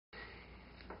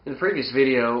In the previous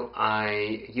video,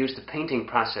 I used the painting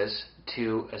process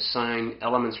to assign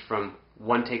elements from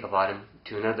one takeoff item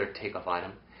to another takeoff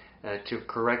item to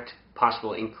correct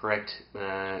possible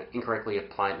incorrectly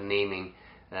applied naming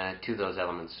to those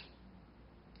elements.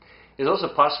 It is also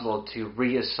possible to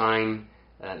reassign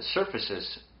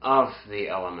surfaces of the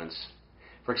elements.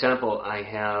 For example, I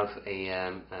have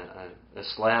a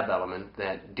slab element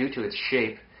that, due to its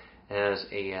shape, has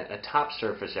a top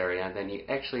surface area that you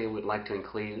actually would like to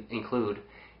include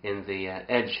in the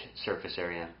edge surface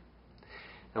area.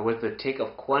 Now, with the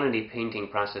takeoff quantity painting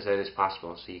process, that is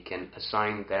possible. So you can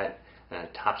assign that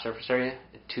top surface area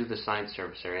to the side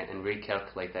surface area and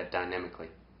recalculate that dynamically.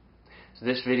 So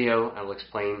this video, I will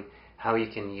explain how you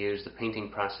can use the painting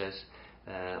process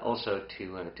also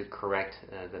to correct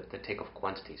the takeoff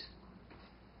quantities.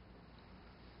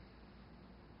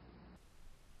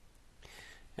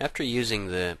 After using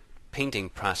the painting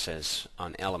process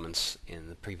on elements in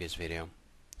the previous video,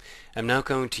 I'm now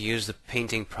going to use the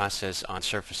painting process on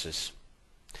surfaces.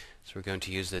 So we're going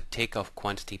to use the takeoff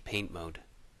quantity paint mode.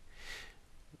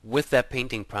 With that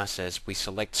painting process, we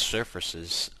select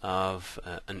surfaces of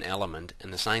an element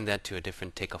and assign that to a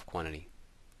different takeoff quantity.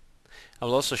 I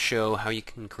will also show how you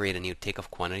can create a new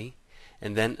takeoff quantity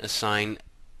and then assign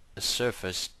a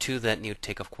surface to that new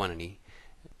takeoff quantity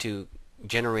to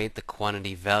generate the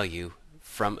quantity value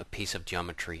from a piece of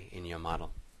geometry in your model.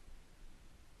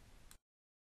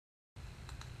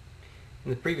 In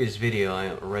the previous video,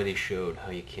 I already showed how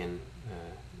you can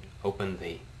open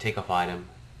the takeoff item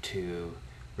to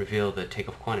reveal the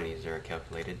takeoff quantities that are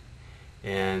calculated,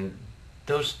 and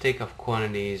those takeoff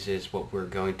quantities is what we're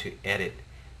going to edit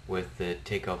with the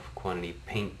takeoff quantity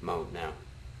paint mode now.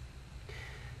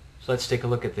 So let's take a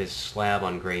look at this slab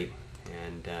on grate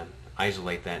and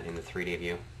isolate that in the 3D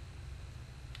view.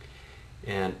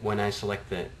 And when I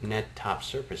select the net top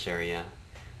surface area,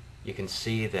 you can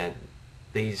see that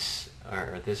this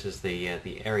is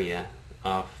the area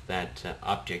of that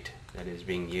object that is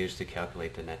being used to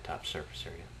calculate the net top surface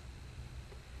area.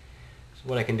 So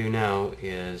what I can do now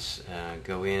is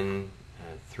go in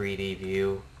 3D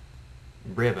view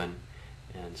ribbon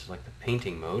and select the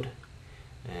painting mode,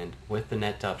 and with the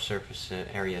net top surface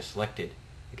area selected,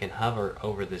 I can hover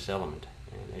over this element,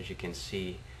 and as you can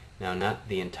see now, not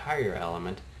the entire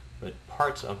element, but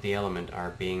parts of the element are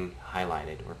being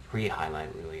highlighted, or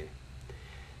pre-highlighted really.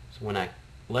 So when I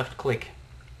left click,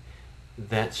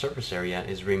 that surface area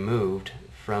is removed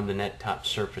from the net top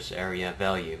surface area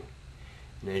value,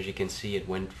 and as you can see, it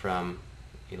went from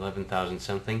 11,000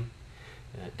 something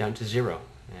down to 0,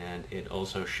 and it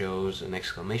also shows an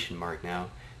exclamation mark now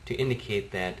to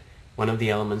indicate that one of the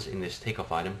elements in this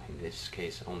takeoff item, in this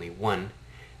case only one,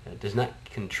 does not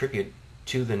contribute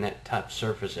to the net top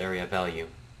surface area value.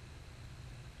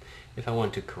 If I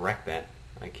want to correct that,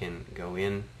 I can go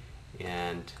in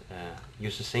and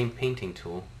use the same painting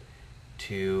tool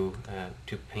to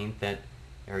paint that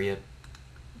area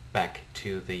back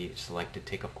to the selected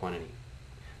takeoff quantity.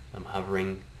 I'm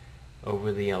hovering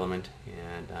over the element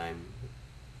and I'm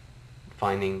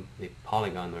finding the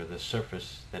polygon or the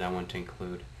surface that I want to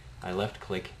include. I left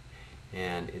click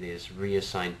and it is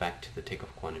reassigned back to the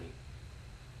takeoff quantity.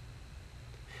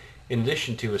 In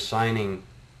addition to assigning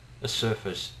a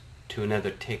surface to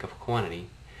another takeoff quantity,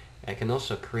 I can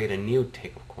also create a new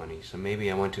takeoff quantity. So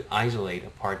maybe I want to isolate a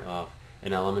part of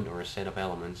an element or a set of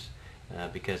elements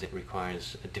because it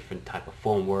requires a different type of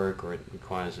formwork, or it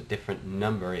requires a different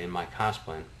number in my cost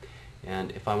plan.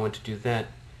 And if I want to do that,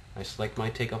 I select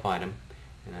my takeoff item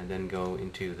and I then go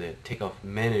into the takeoff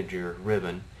manager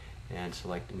ribbon and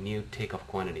select new takeoff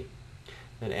quantity.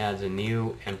 That adds a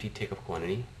new empty takeoff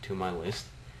quantity to my list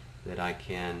that I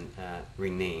can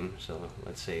rename. So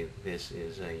let's say this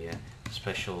is a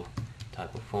special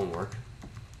type of formwork.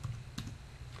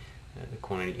 The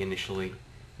quantity initially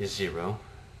is 0.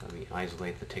 Let me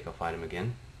isolate the takeoff item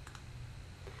again.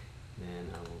 Then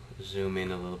I will zoom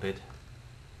in a little bit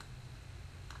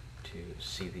to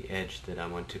see the edge that I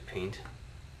want to paint.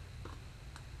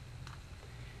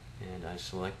 And I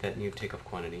select that new takeoff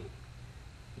quantity.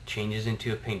 It changes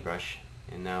into a paintbrush,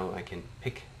 and now I can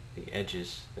pick the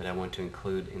edges that I want to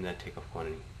include in that takeoff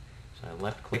quantity. So I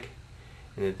left click,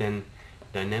 and it then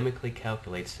dynamically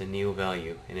calculates the new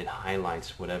value, and it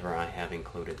highlights whatever I have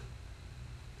included.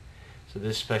 So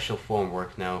this special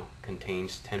formwork now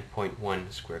contains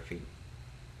 10.1 square feet.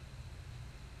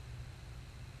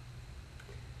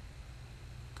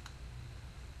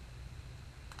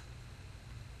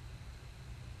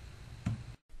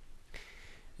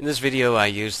 In this video, I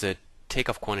used the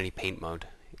takeoff quantity paint mode,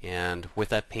 and with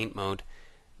that paint mode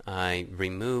I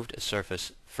removed a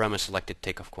surface from a selected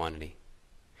takeoff quantity.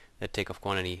 that takeoff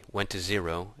quantity went to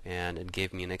 0, and it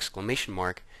gave me an exclamation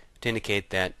mark to indicate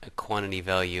that a quantity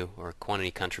value or quantity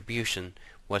contribution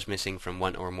was missing from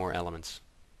one or more elements.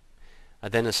 I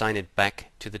then assigned it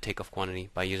back to the takeoff quantity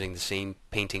by using the same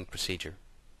painting procedure.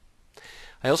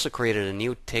 I also created a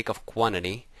new takeoff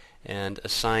quantity and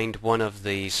assigned one of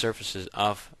the surfaces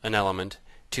of an element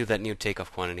to that new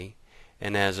takeoff quantity,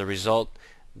 and as a result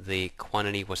the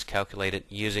quantity was calculated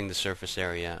using the surface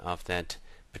area of that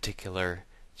particular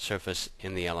surface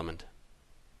in the element.